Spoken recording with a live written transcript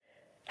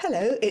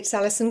Hello, it's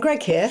Alison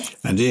Gregg here.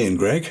 And Ian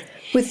Gregg.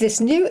 With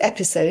this new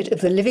episode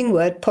of the Living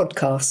Word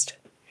podcast.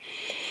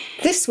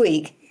 This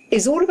week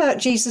is all about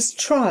Jesus'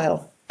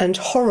 trial and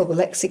horrible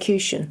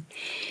execution.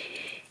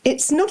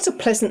 It's not a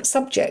pleasant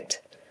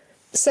subject,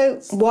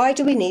 so why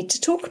do we need to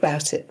talk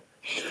about it?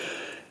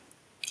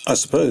 I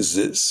suppose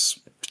it's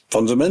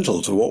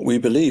fundamental to what we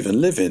believe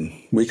and live in.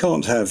 We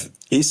can't have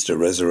Easter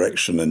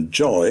resurrection and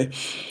joy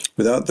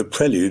without the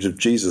prelude of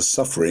Jesus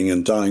suffering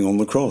and dying on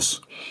the cross.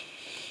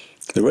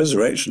 The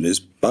resurrection is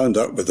bound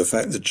up with the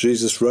fact that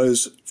Jesus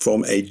rose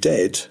from a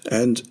dead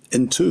and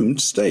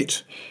entombed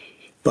state.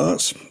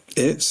 But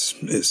it's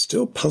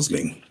still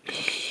puzzling.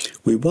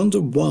 We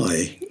wonder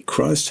why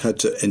Christ had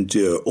to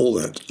endure all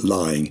that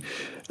lying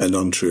and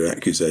untrue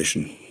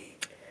accusation.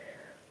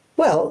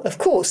 Well, of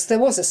course, there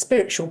was a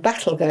spiritual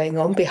battle going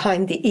on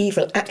behind the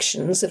evil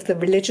actions of the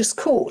religious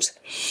court.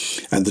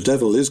 And the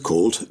devil is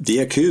called the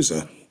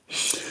accuser.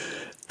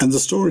 And the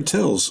story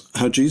tells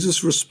how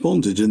Jesus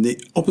responded in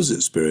the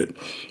opposite spirit,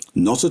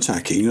 not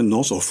attacking and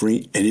not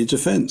offering any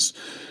defence.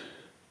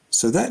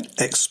 So that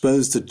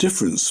exposed the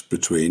difference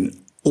between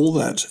all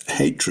that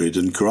hatred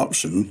and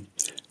corruption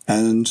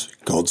and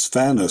God's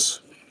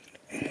fairness.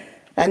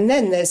 And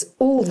then there's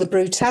all the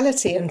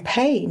brutality and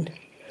pain.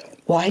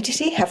 Why did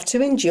he have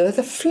to endure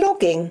the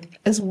flogging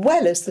as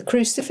well as the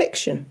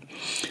crucifixion?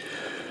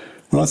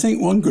 Well, I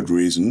think one good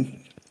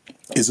reason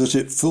is that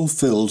it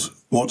fulfilled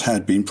what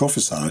had been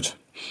prophesied.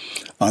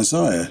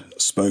 Isaiah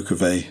spoke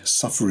of a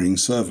suffering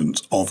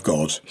servant of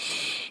God,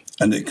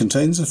 and it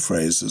contains a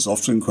phrase that's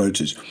often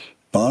quoted,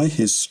 "By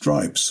his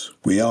stripes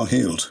we are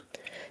healed."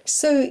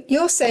 So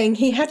you're saying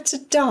he had to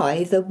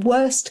die the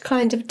worst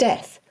kind of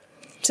death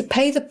to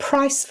pay the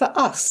price for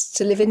us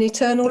to live in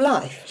eternal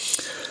life?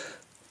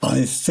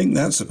 I think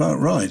that's about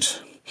right.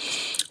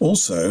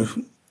 Also,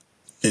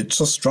 it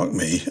just struck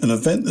me, an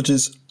event that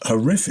is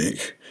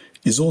horrific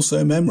is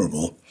also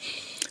memorable.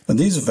 And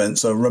these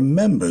events are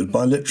remembered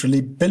by literally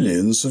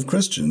billions of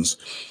Christians.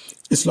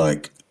 It's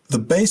like the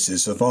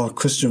basis of our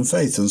Christian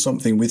faith and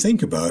something we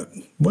think about,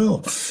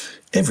 well,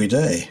 every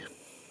day.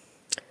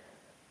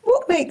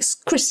 What makes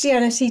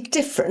Christianity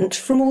different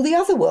from all the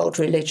other world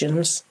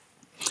religions?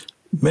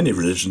 Many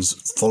religions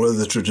follow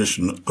the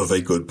tradition of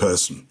a good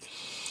person.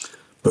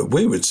 But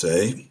we would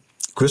say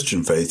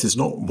Christian faith is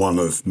not one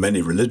of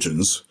many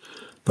religions,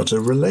 but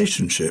a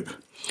relationship.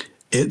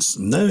 It's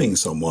knowing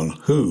someone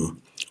who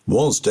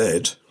was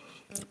dead,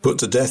 put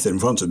to death in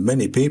front of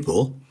many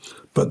people,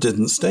 but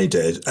didn't stay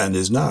dead and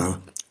is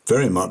now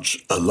very much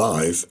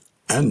alive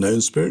and known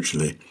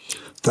spiritually.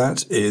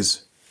 That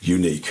is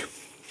unique.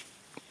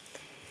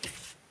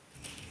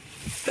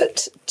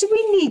 But do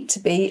we need to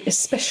be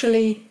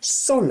especially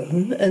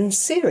solemn and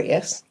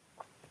serious?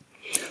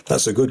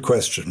 That's a good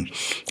question,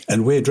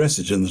 and we address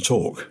it in the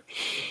talk.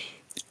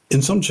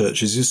 In some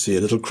churches you see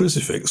a little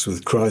crucifix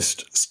with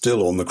Christ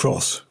still on the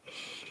cross.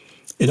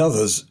 In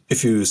others,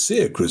 if you see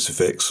a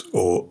crucifix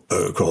or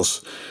a cross,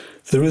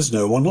 there is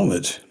no one on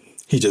it.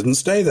 He didn't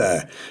stay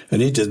there,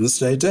 and he didn't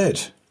stay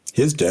dead.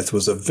 His death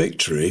was a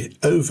victory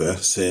over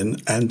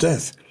sin and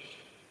death.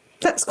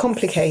 That's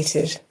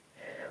complicated.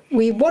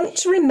 We want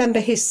to remember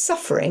his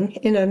suffering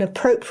in an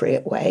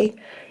appropriate way,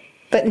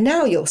 but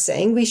now you're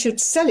saying we should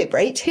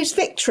celebrate his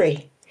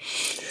victory.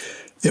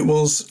 It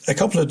was a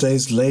couple of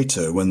days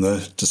later when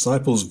the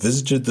disciples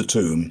visited the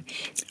tomb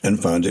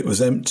and found it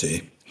was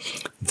empty.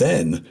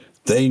 Then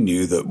they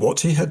knew that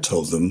what he had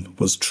told them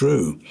was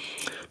true.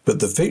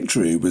 But the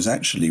victory was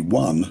actually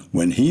won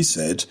when he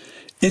said,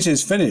 "It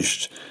is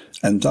finished,"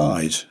 and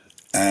died.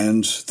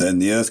 And then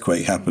the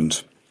earthquake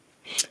happened.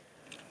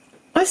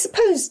 I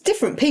suppose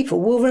different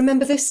people will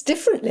remember this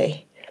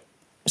differently.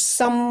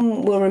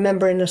 Some will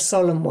remember in a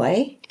solemn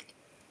way.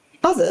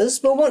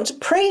 Others will want to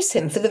praise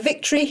him for the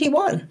victory he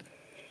won.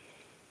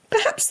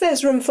 Perhaps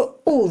there's room for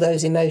all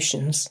those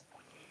emotions.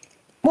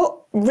 What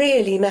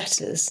really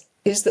matters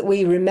is that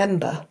we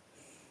remember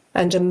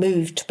and are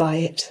moved by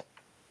it.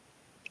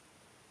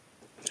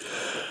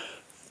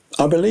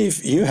 I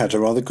believe you had a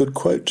rather good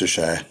quote to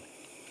share.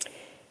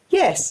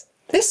 Yes,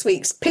 this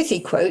week's pithy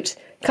quote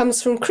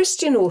comes from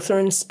Christian author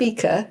and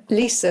speaker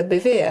Lisa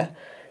Bevere,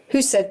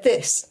 who said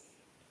this: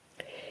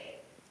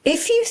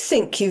 "If you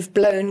think you've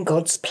blown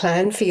God's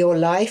plan for your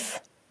life,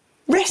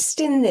 rest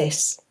in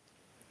this.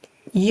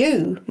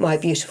 You, my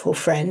beautiful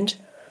friend,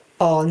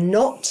 are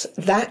not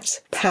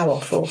that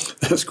powerful."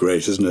 That's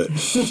great, isn't it?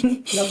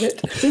 Love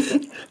it.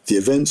 The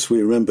events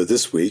we remember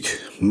this week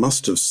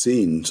must have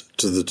seemed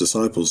to the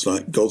disciples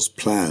like God's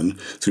plan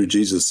through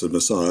Jesus the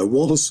Messiah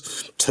was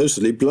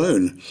totally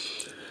blown.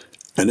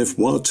 And if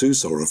we're too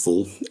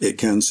sorrowful, it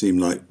can seem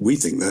like we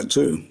think that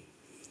too.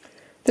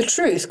 The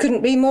truth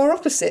couldn't be more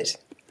opposite.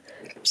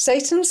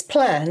 Satan's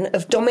plan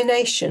of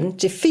domination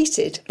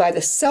defeated by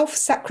the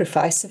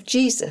self-sacrifice of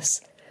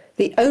Jesus,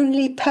 the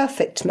only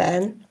perfect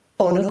man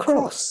on a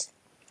cross.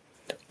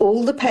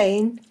 All the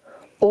pain,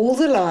 all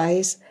the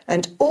lies,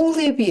 and all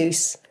the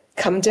abuse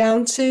come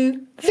down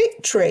to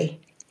victory.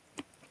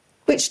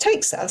 Which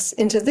takes us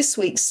into this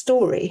week's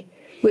story,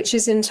 which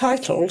is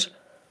entitled,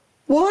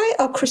 Why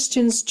are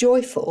Christians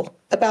joyful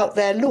about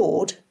their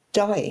Lord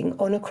dying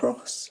on a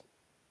cross?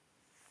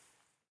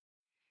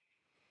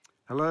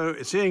 Hello,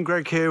 it's Ian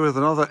Gregg here with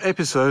another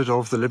episode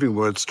of the Living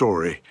Word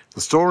Story, the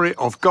story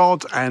of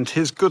God and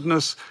his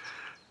goodness,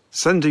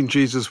 sending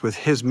Jesus with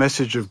his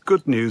message of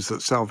good news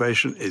that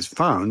salvation is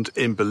found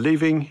in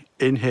believing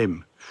in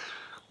him.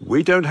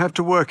 We don't have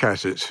to work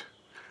at it,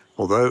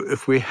 although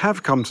if we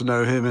have come to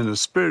know him in a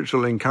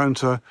spiritual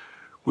encounter,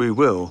 we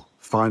will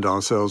find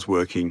ourselves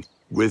working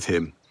with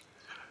him.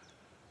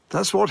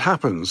 That's what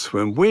happens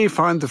when we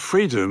find the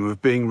freedom of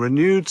being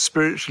renewed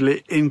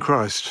spiritually in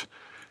Christ.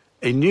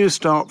 A new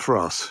start for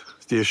us,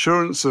 the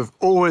assurance of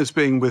always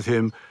being with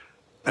him,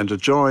 and a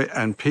joy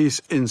and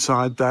peace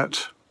inside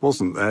that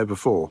wasn't there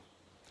before.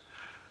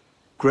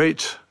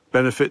 Great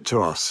benefit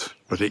to us,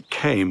 but it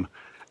came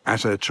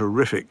at a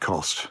terrific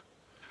cost.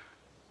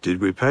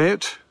 Did we pay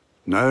it?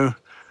 No,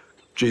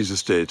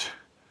 Jesus did.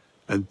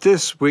 And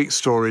this week's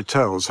story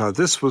tells how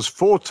this was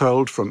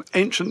foretold from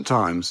ancient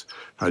times,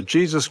 how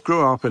Jesus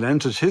grew up and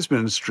entered his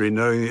ministry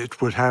knowing it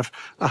would have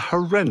a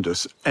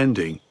horrendous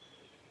ending.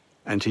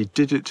 And he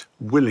did it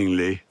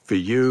willingly for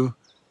you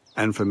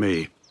and for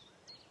me.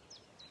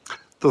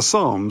 The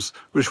Psalms,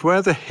 which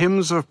were the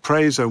hymns of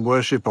praise and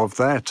worship of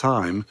their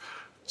time,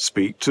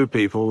 speak to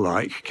people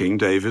like King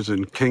David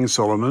and King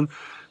Solomon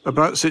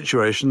about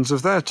situations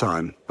of their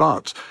time.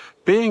 But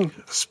being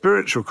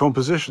spiritual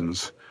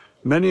compositions,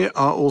 many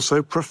are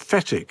also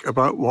prophetic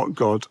about what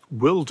God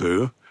will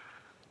do,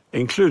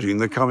 including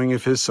the coming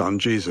of his Son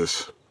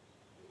Jesus.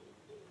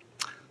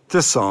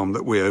 This psalm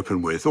that we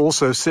open with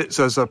also sits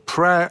as a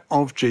prayer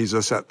of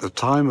Jesus at the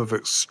time of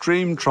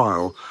extreme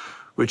trial,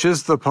 which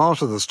is the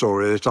part of the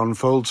story that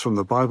unfolds from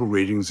the Bible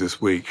readings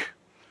this week.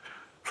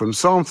 From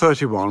Psalm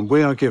 31,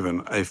 we are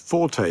given a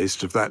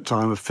foretaste of that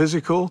time of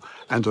physical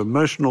and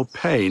emotional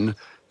pain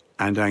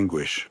and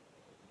anguish.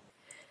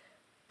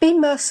 Be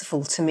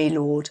merciful to me,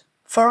 Lord,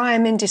 for I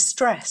am in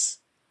distress.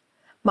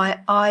 My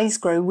eyes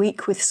grow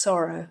weak with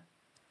sorrow,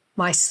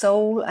 my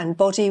soul and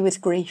body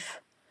with grief.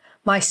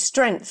 My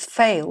strength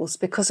fails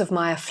because of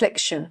my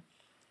affliction,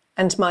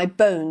 and my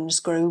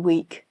bones grow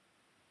weak.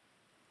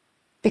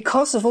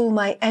 Because of all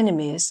my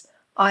enemies,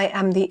 I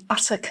am the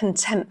utter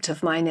contempt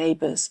of my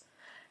neighbours,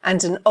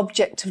 and an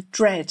object of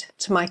dread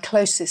to my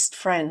closest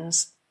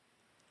friends.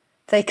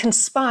 They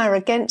conspire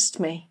against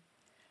me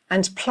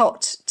and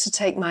plot to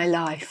take my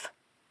life.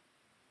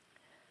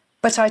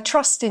 But I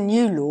trust in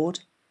you,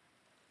 Lord.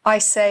 I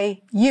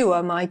say, you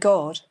are my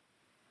God.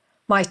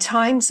 My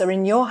times are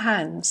in your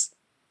hands.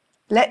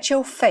 Let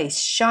your face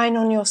shine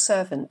on your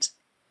servant.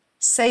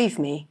 Save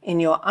me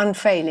in your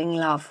unfailing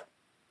love.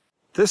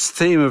 This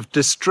theme of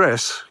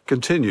distress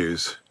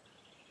continues,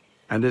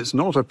 and it's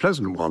not a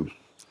pleasant one.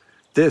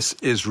 This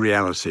is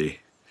reality.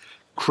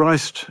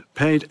 Christ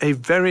paid a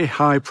very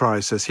high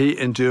price as he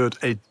endured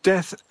a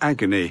death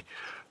agony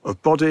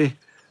of body,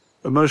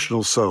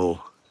 emotional soul,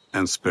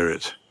 and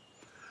spirit.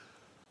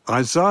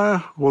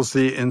 Isaiah was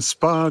the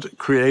inspired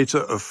creator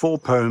of 4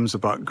 poems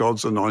about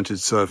God's anointed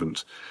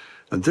servant,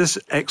 and this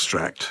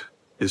extract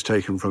is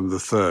taken from the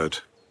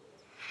 3rd.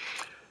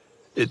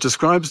 It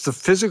describes the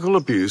physical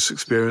abuse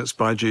experienced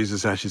by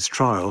Jesus at his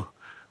trial,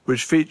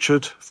 which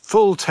featured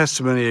full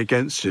testimony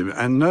against him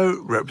and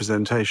no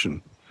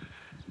representation.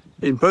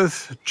 In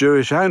both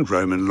Jewish and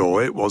Roman law,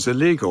 it was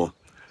illegal.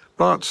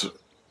 But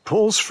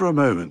pause for a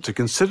moment to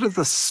consider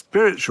the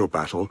spiritual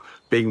battle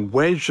being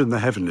waged in the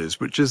heavenlies,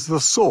 which is the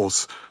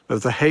source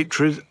of the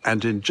hatred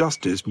and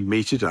injustice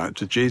meted out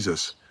to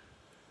Jesus.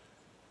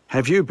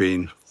 Have you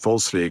been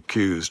falsely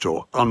accused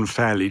or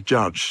unfairly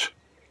judged?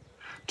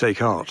 Take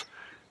heart.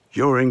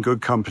 You're in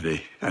good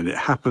company, and it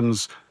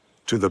happens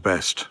to the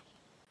best.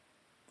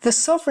 The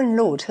sovereign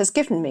Lord has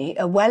given me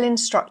a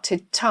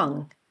well-instructed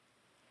tongue.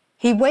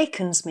 He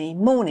wakens me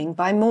morning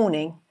by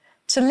morning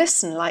to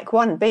listen like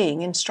one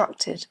being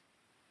instructed.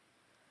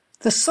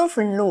 The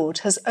sovereign Lord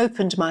has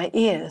opened my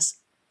ears.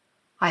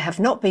 I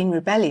have not been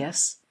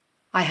rebellious.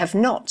 I have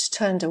not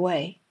turned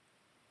away.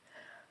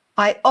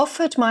 I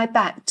offered my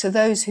back to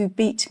those who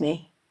beat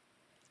me,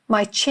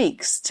 my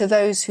cheeks to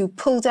those who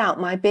pulled out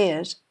my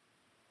beard.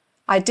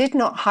 I did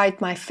not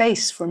hide my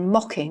face from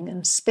mocking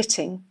and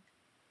spitting.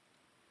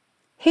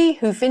 He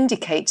who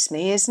vindicates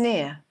me is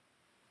near.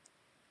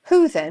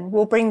 Who then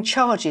will bring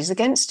charges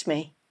against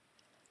me?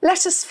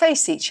 Let us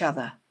face each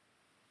other.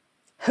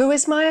 Who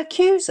is my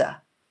accuser?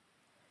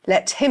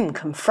 Let him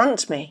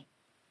confront me.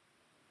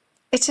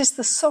 It is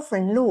the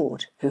sovereign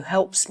Lord who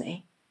helps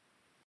me.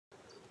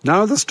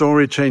 Now the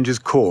story changes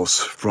course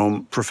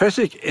from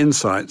prophetic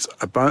insights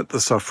about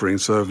the suffering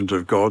servant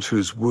of God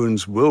whose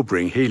wounds will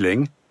bring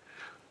healing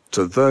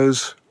to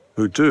those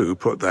who do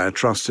put their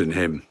trust in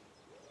him.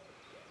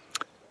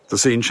 The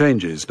scene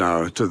changes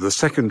now to the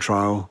second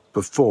trial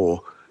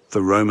before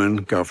the Roman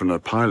governor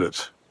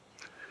Pilate.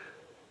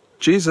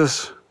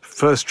 Jesus'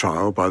 first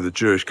trial by the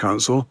Jewish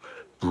council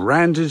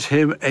branded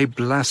him a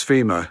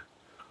blasphemer,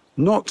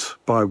 not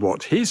by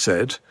what he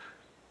said,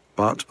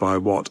 but by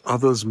what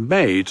others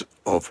made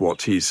of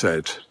what he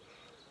said.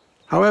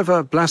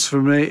 However,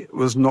 blasphemy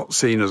was not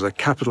seen as a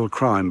capital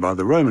crime by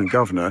the Roman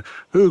governor,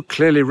 who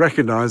clearly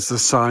recognised the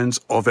signs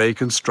of a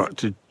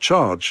constructed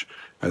charge,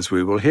 as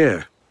we will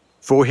hear.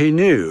 For he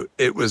knew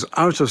it was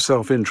out of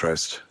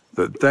self-interest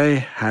that they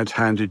had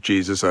handed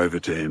Jesus over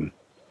to him.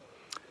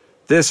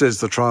 This is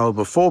the trial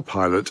before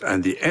Pilate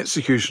and the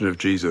execution of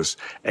Jesus,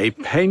 a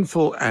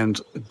painful and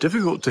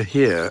difficult to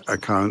hear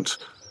account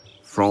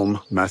from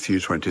Matthew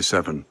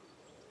 27.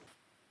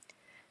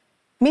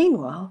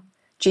 Meanwhile,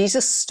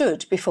 Jesus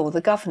stood before the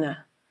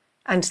governor,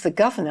 and the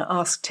governor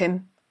asked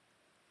him,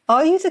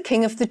 "Are you the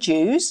king of the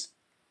Jews?"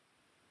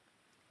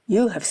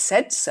 "You have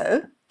said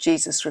so,"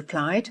 Jesus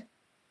replied.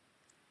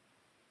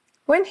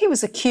 When he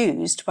was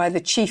accused by the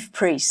chief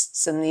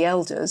priests and the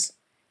elders,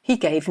 he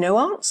gave no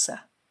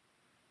answer.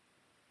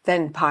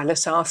 Then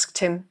Pilate asked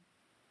him,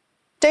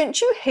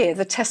 "Don't you hear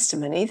the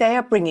testimony they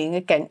are bringing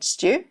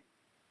against you?"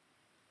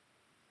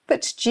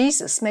 But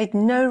Jesus made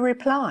no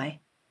reply,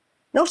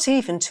 not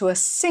even to a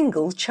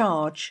single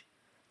charge,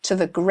 to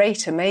the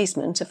great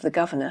amazement of the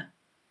governor.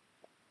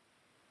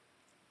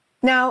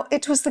 Now,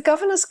 it was the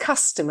governor's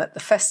custom at the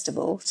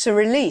festival to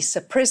release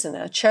a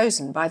prisoner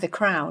chosen by the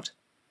crowd.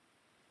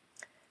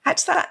 At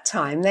that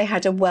time, they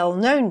had a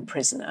well-known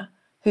prisoner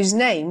whose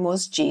name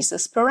was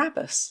Jesus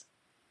Barabbas.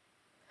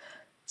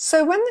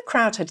 So when the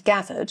crowd had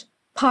gathered,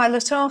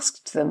 Pilate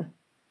asked them,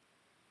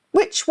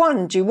 "Which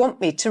one do you want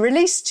me to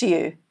release to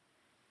you?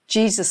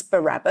 Jesus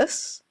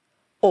Barabbas,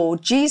 or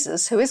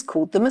Jesus who is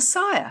called the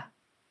Messiah?"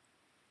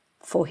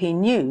 For he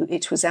knew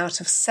it was out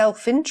of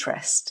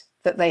self-interest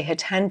that they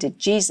had handed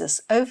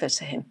Jesus over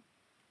to him.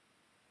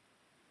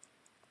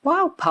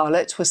 While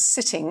Pilate was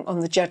sitting on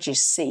the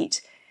judge's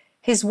seat,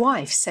 his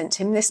wife sent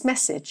him this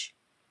message: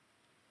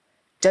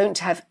 "Don't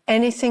have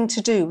anything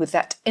to do with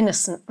that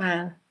innocent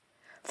man,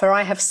 for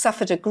I have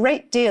suffered a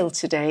great deal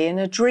today in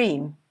a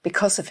dream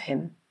because of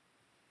him."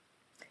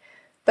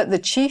 But the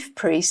chief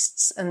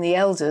priests and the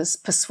elders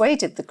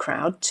persuaded the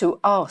crowd to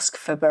ask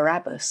for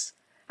Barabbas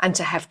and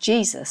to have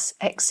Jesus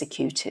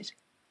executed.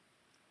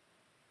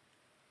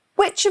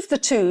 "Which of the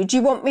two do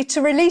you want me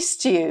to release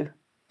to you?"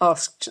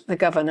 asked the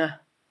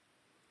governor.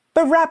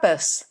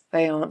 "Barabbas,"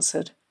 they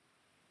answered.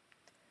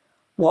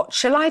 "What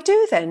shall I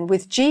do then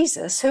with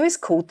Jesus who is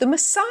called the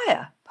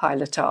Messiah?"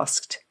 Pilate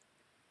asked.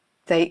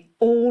 They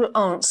all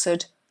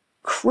answered,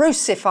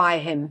 "Crucify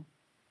him."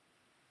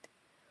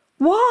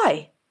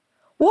 "Why?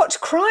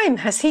 What crime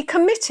has he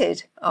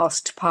committed?"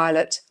 asked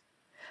Pilate.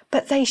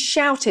 But they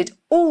shouted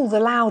all the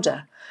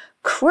louder,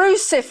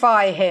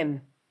 "Crucify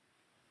him!"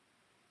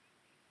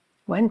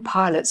 When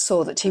Pilate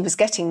saw that he was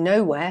getting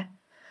nowhere,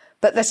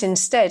 but that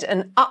instead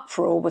an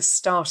uproar was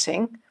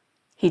starting,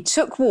 he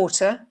took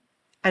water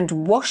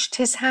and washed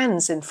his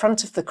hands in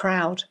front of the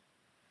crowd.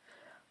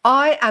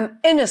 "I am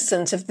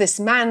innocent of this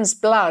man's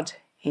blood,"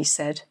 he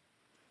said.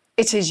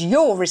 "It is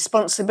your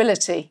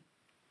responsibility."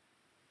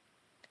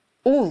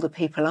 All the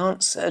people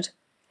answered,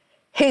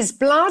 "His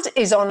blood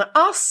is on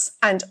us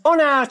and on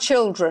our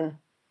children."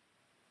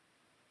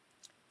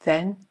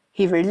 Then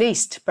he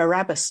released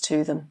Barabbas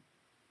to them.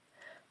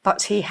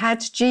 But he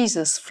had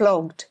Jesus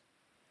flogged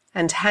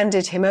and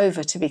handed him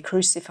over to be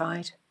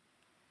crucified.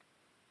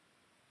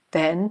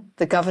 Then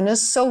the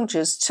governor's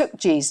soldiers took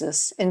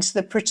Jesus into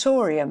the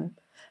praetorium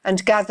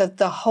and gathered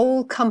the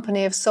whole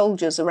company of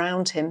soldiers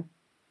around him.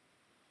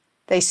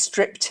 They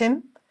stripped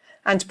him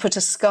and put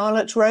a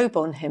scarlet robe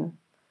on him,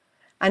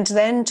 and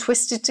then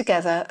twisted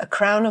together a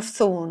crown of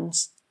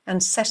thorns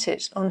and set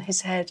it on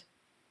his head.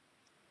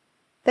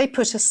 They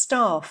put a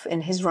staff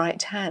in his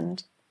right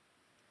hand.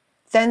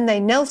 Then they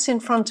knelt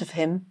in front of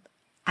him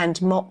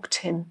and mocked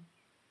him.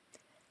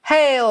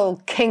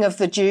 "Hail, King of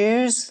the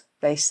Jews,"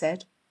 they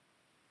said.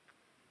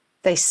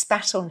 They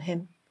spat on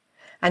him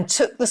and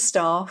took the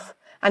staff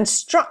and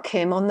struck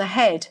him on the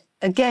head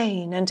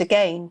again and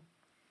again.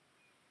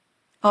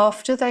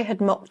 After they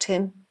had mocked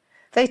him,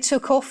 they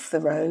took off the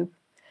robe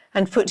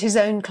and put his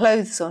own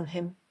clothes on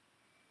him.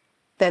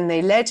 Then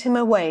they led him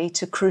away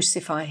to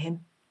crucify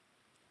him.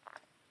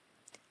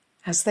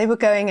 As they were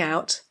going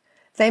out,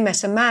 they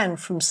met a man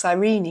from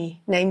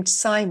Cyrene named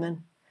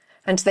Simon,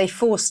 and they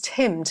forced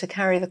him to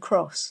carry the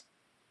cross.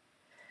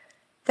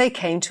 They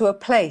came to a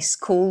place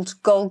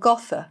called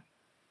Golgotha,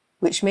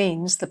 which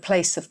means the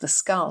place of the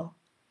skull.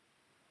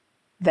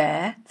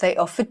 There they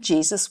offered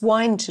Jesus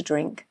wine to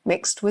drink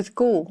mixed with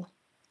gall.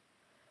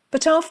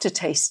 But after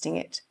tasting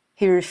it,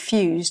 he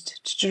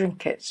refused to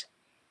drink it.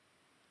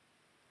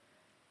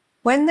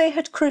 When they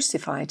had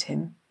crucified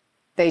him,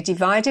 they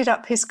divided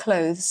up his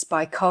clothes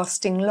by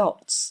casting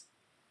lots.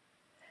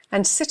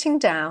 And sitting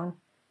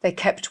down, they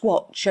kept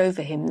watch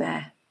over him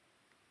there.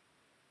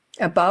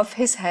 Above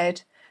his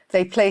head,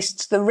 they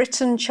placed the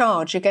written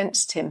charge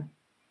against him: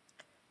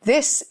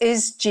 "This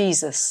is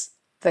Jesus,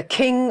 the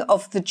King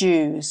of the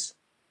Jews."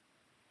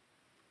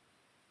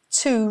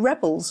 2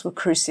 rebels were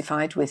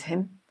crucified with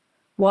him,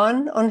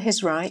 one on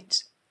his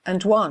right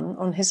and one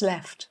on his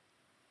left.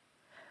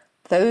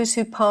 Those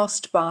who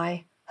passed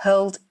by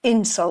hurled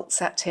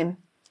insults at him,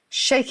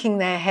 shaking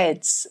their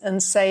heads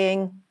and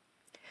saying,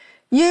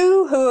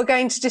 You who are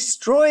going to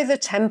destroy the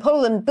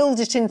temple and build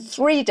it in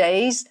 3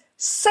 days,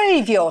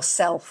 save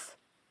yourself.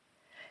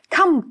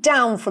 Come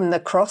down from the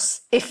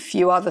cross if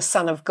you are the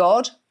Son of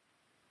God."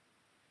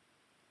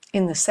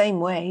 In the same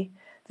way,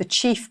 the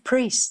chief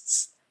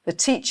priests, the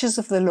teachers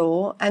of the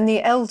law, and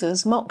the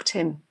elders mocked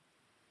him.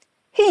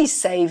 "He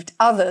saved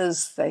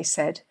others," they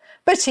said,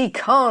 "but he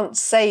can't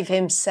save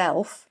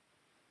himself.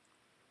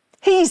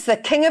 He's the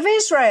King of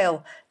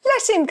Israel.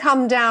 Let him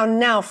come down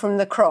now from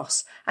the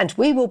cross, and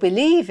we will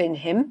believe in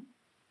him.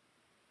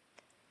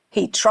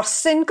 He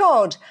trusts in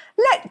God.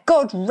 Let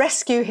God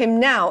rescue him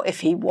now if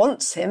he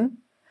wants him,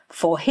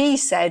 for he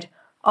said,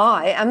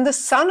 'I am the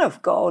Son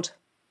of God.'"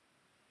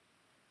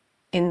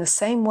 In the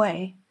same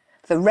way,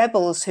 the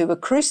rebels who were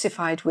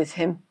crucified with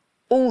him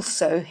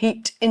also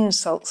heaped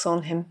insults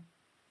on him.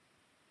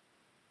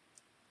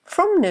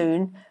 From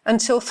noon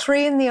until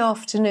 3 in the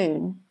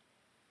afternoon,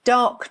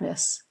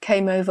 darkness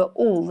came over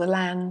all the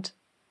land.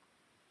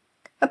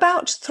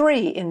 About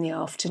 3 in the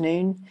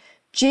afternoon,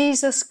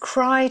 Jesus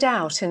cried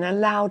out in a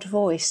loud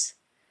voice,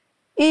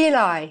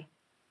 "Eli,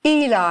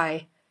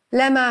 Eli,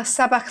 lema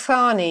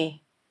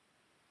sabachthani,"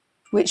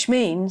 which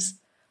means,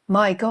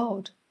 my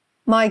God,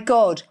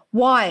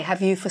 why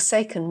have you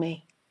forsaken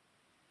me?"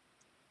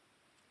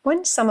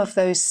 When some of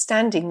those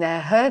standing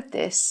there heard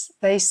this,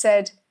 they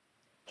said,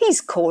 "He's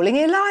calling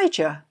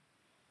Elijah."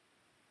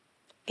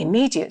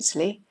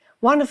 Immediately,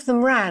 one of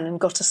them ran and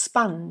got a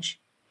sponge.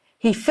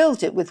 He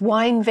filled it with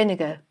wine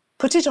vinegar,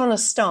 put it on a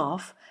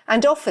staff,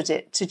 and offered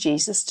it to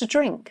Jesus to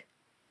drink.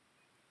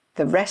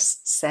 The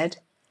rest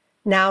said,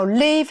 "Now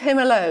leave him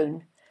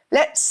alone.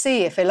 Let's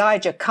see if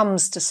Elijah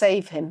comes to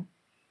save him."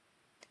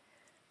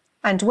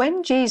 And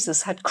when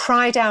Jesus had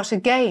cried out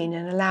again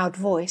in a loud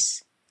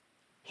voice,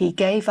 he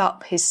gave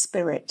up his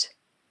spirit.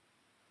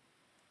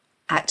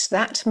 At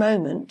that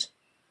moment,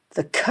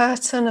 the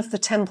curtain of the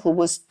temple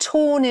was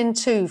torn in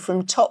two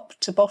from top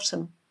to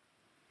bottom.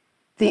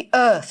 The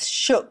earth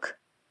shook,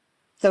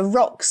 the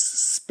rocks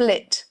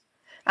split,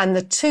 and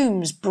the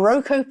tombs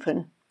broke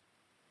open.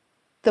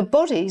 The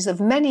bodies of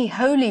many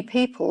holy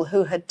people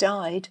who had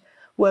died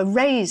were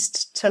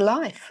raised to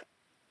life.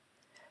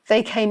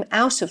 They came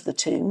out of the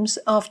tombs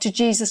after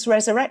Jesus'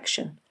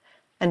 resurrection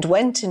and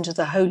went into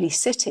the holy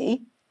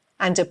city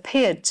and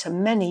appeared to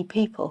many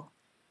people.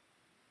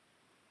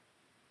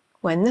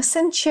 When the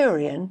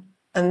centurion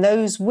and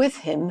those with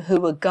him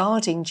who were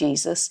guarding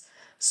Jesus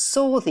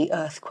saw the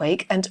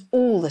earthquake and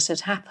all that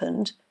had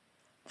happened,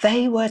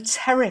 they were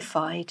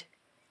terrified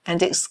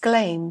and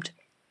exclaimed,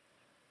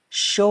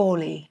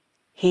 "Surely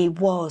he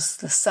was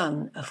the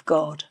Son of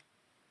God."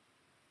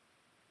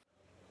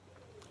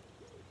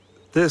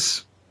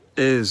 This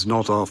is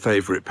not our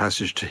favourite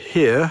passage to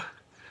hear,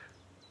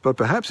 but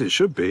perhaps it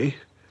should be.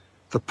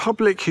 The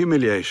public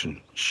humiliation,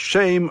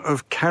 shame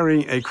of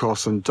carrying a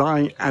cross and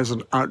dying as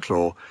an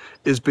outlaw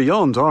is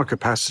beyond our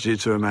capacity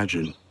to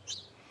imagine.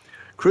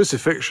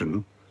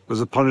 Crucifixion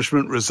was a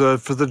punishment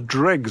reserved for the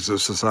dregs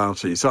of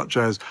society, such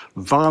as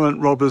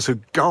violent robbers who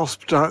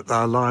gasped out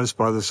their lives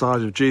by the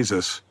side of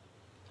Jesus,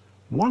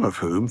 one of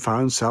whom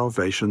found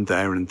salvation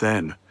there and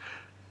then.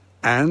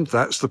 And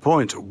that's the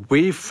point.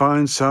 We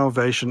find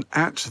salvation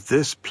at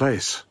this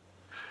place.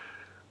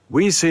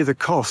 We see the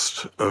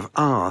cost of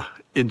our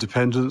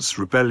independence,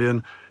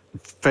 rebellion,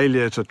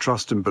 failure to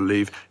trust and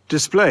believe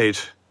displayed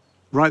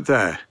right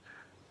there.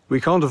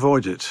 We can't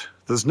avoid it.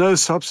 There's no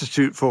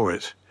substitute for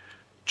it.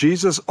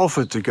 Jesus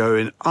offered to go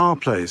in our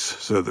place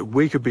so that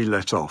we could be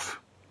let off.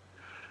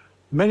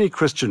 Many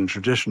Christian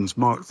traditions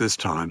mark this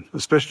time,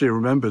 especially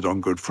remembered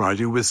on Good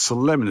Friday, with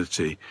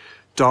solemnity,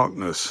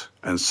 darkness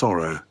and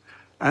sorrow.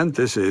 And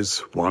this is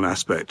one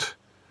aspect.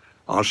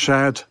 Our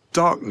shared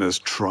darkness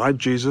tried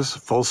Jesus,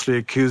 falsely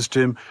accused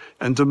him,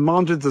 and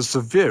demanded the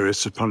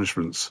severest of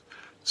punishments.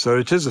 So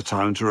it is a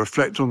time to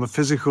reflect on the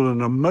physical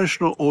and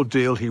emotional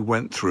ordeal he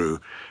went through,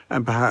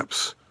 and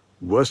perhaps,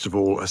 worst of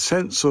all, a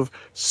sense of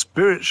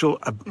spiritual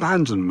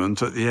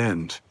abandonment at the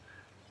end.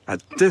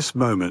 At this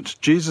moment,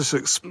 Jesus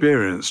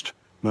experienced,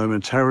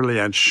 momentarily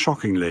and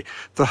shockingly,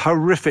 the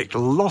horrific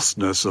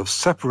lostness of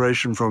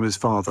separation from his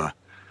Father.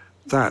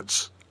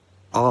 That's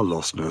our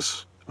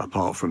lostness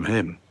apart from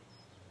him.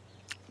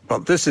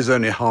 But this is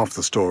only half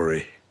the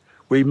story.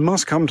 We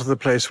must come to the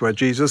place where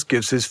Jesus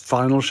gives his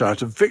final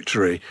shout of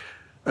victory,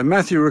 and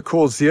Matthew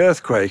records the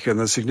earthquake and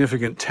the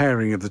significant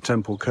tearing of the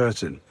temple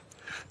curtain.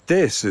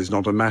 This is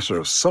not a matter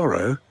of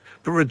sorrow,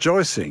 but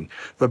rejoicing,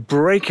 the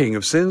breaking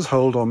of sin's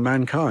hold on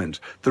mankind,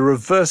 the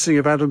reversing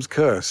of Adam's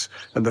curse,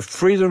 and the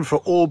freedom for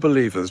all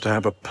believers to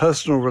have a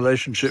personal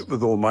relationship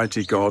with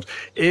Almighty God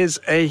is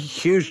a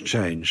huge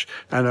change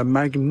and a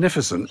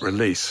magnificent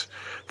release.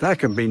 There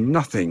can be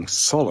nothing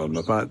solemn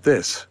about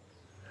this.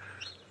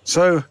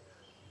 So,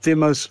 the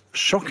most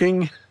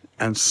shocking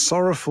and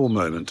sorrowful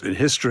moment in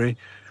history,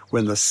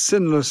 when the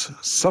sinless,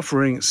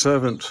 suffering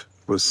servant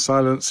was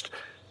silenced,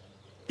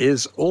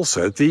 is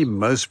also the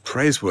most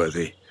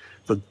praiseworthy.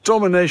 The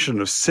domination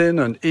of sin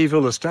and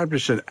evil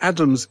established in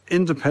Adam's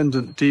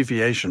independent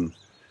deviation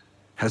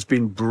has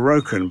been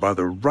broken by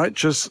the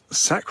righteous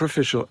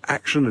sacrificial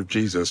action of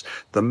Jesus,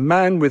 the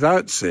man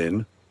without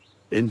sin,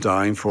 in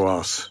dying for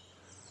us.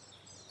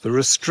 The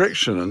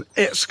restriction and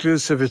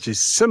exclusivity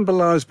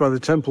symbolized by the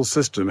temple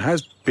system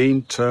has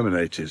been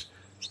terminated.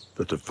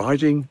 The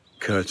dividing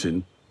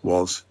curtain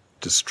was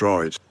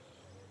destroyed.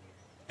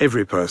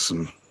 Every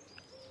person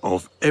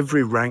of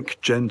every rank,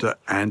 gender,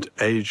 and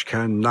age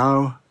can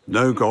now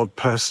know God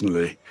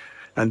personally,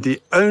 and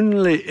the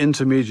only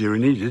intermediary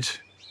needed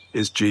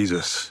is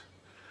Jesus.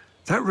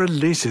 That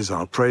releases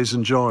our praise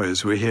and joy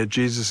as we hear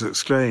Jesus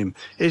exclaim,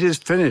 "It is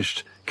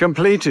finished,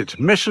 completed,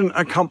 mission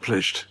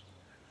accomplished."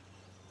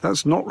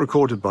 That's not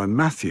recorded by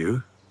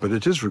Matthew, but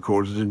it is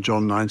recorded in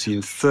John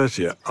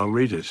 19:30. I'll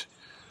read it.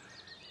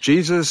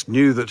 Jesus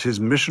knew that his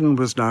mission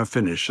was now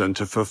finished, and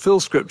to fulfill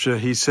Scripture,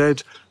 he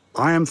said,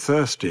 "I am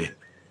thirsty."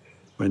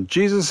 When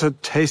Jesus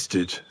had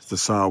tasted the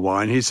sour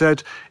wine, he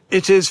said,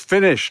 "It is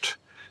finished."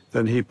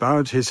 Then he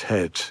bowed his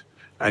head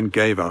and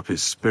gave up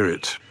his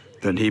spirit.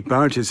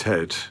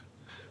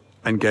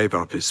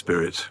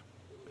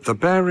 The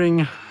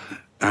bearing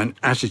and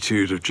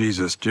attitude of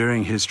Jesus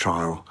during his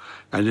trial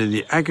and in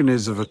the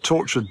agonies of a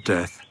tortured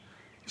death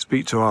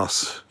speak to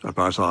us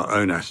about our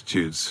own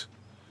attitudes.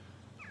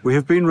 We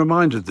have been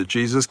reminded that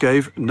Jesus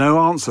gave no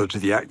answer to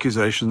the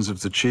accusations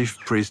of the chief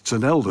priests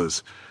and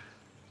elders.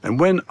 And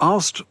when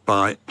asked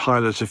by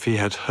Pilate if he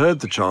had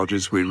heard the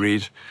charges, we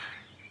read,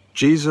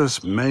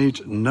 Jesus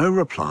made no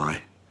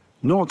reply,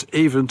 not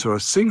even to a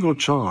single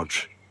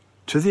charge,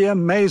 to the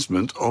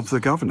amazement of the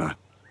governor.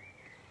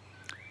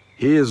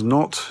 He is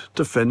not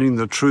defending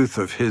the truth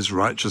of his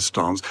righteous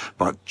stance,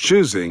 but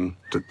choosing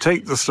to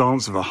take the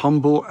stance of a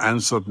humble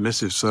and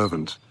submissive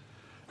servant.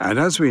 And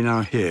as we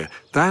now hear,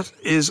 that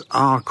is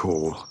our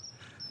call.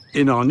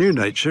 In our new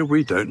nature,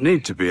 we don't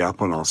need to be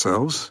up on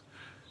ourselves.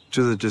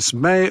 To the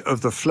dismay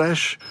of the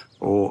flesh,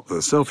 or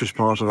the selfish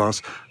part of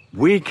us,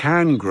 we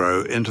can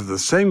grow into the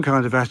same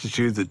kind of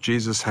attitude that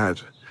Jesus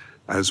had,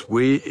 as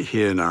we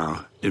hear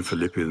now in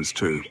Philippians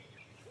 2.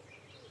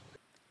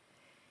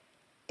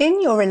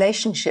 In your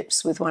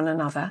relationships with one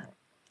another,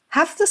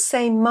 have the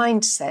same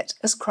mindset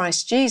as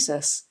Christ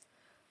Jesus,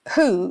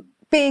 who,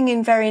 being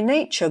in very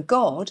nature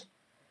God,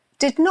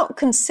 did not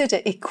consider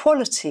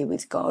equality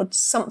with God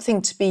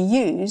something to be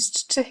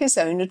used to his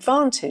own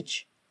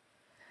advantage.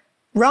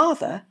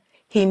 Rather,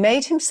 he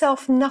made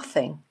himself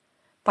nothing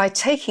by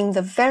taking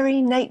the very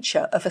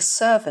nature of a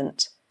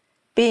servant,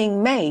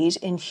 being made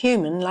in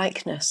human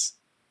likeness.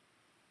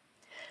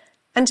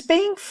 And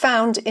being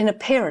found in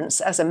appearance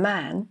as a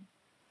man,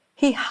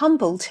 he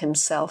humbled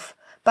himself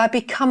by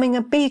becoming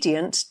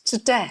obedient to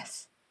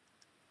death,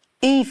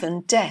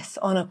 even death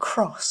on a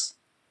cross.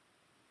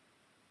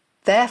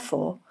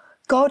 Therefore,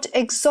 God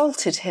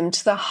exalted him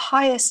to the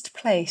highest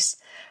place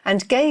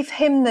and gave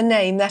him the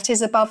name that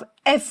is above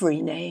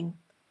every name,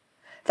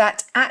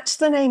 that at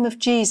the name of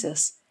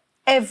Jesus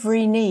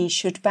every knee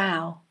should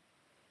bow,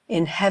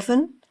 in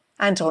heaven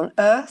and on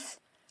earth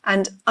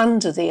and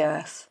under the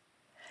earth,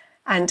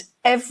 and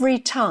every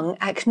tongue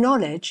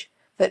acknowledge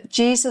that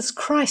Jesus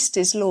Christ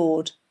is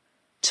Lord,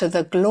 to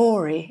the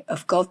glory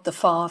of God the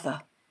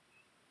Father.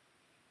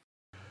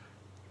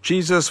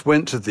 Jesus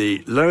went to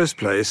the lowest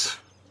place,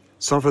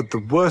 suffered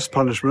the worst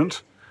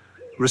punishment,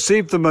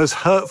 received the most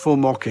hurtful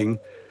mocking,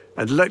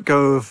 and let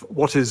go of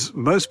what is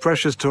most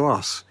precious to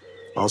us,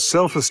 our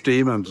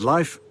self-esteem and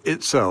life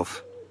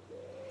itself.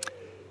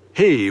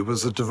 He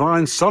was the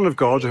divine Son of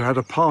God who had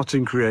a part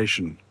in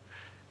creation.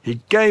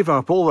 He gave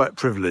up all that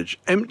privilege,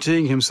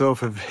 emptying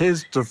himself of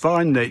his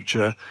divine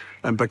nature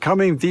and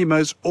becoming the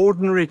most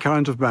ordinary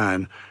kind of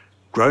man,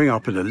 growing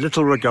up in a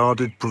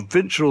little-regarded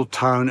provincial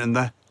town in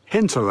the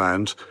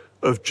hinterland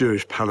of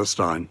Jewish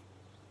Palestine.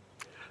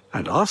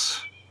 And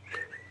us?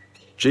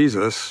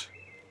 Jesus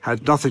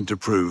had nothing to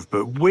prove,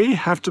 but we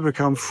have to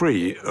become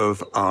free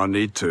of our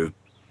need to.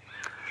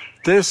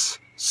 This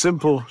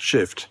simple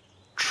shift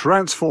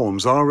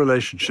transforms our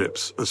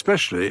relationships,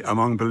 especially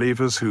among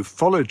believers who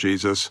follow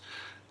Jesus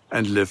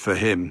and live for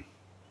him.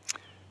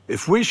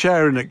 If we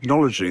share in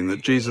acknowledging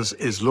that Jesus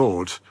is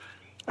Lord,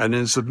 and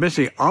in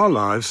submitting our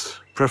lives,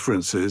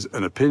 preferences,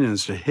 and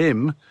opinions to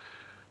him,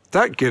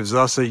 that gives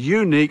us a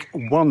unique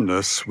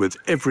oneness with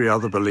every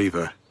other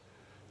believer.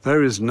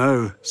 There is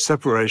no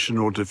separation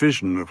or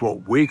division of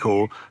what we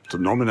call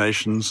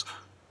denominations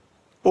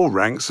or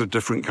ranks of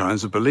different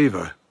kinds of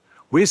believer.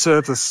 We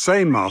serve the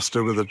same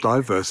Master with a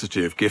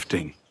diversity of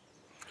gifting.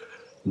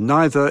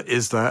 Neither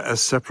is there a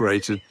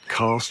separated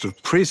caste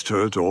of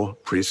priesthood or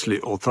priestly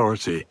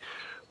authority.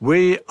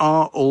 We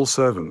are all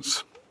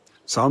servants,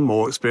 some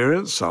more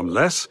experienced, some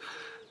less,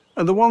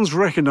 and the ones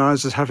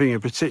recognized as having a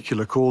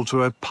particular call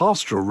to a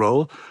pastoral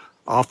role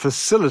are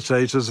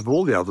facilitators of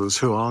all the others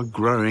who are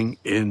growing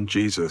in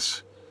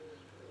Jesus.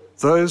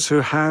 Those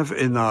who have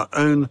in their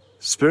own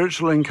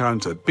spiritual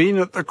encounter been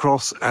at the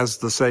cross as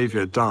the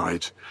Saviour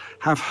died,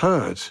 have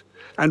heard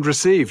and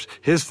received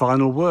his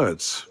final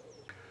words.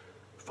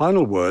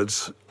 Final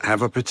words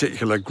have a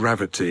particular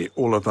gravity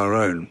all of their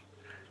own,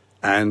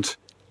 and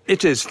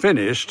 "It is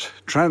finished"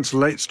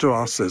 translates to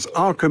us as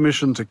our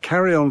commission to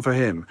carry on for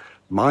him,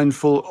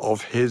 mindful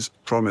of his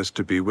promise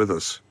to be with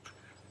us.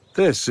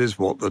 This is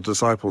what the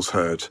disciples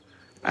heard,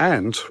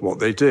 and what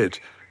they did,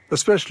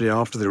 especially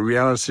after the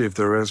reality of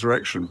the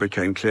resurrection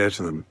became clear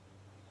to them.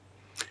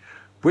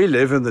 We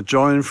live in the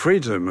joy and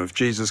freedom of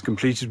Jesus'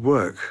 completed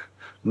work,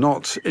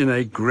 not in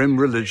a grim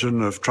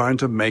religion of trying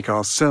to make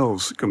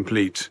ourselves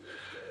complete.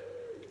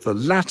 The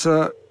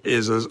latter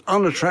is as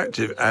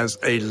unattractive as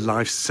a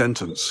life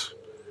sentence.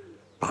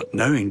 But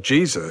knowing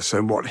Jesus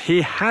and what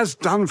he has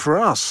done for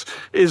us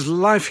is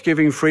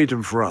life-giving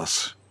freedom for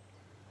us.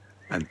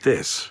 And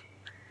this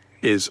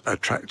is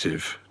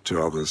attractive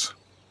to others.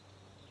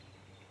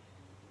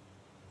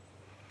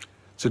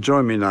 So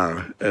join me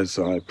now as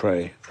I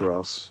pray for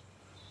us.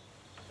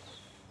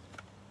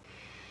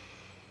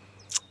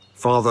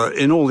 Father,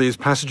 in all these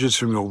passages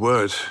from your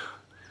word,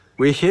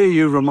 we hear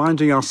you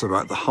reminding us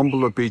about the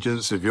humble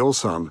obedience of your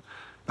Son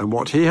and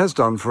what he has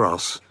done for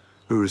us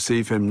who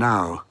receive him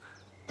now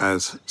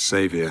as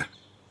Saviour.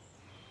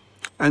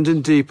 And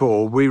in deep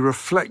awe, we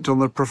reflect on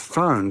the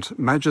profound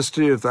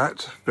majesty of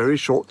that very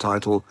short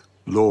title,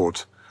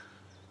 Lord.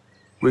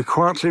 We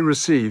quietly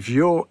receive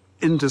your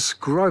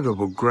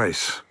indescribable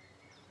grace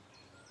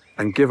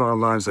and give our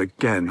lives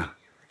again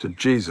to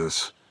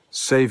Jesus,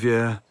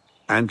 Saviour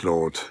and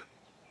Lord.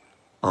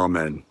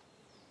 Amen.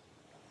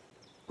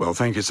 Well,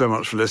 thank you so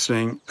much for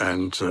listening,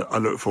 and I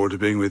look forward to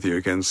being with you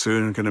again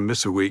soon. I'm going to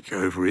miss a week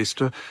over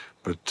Easter,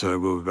 but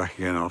we'll be back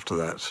again after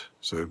that.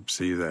 So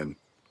see you then.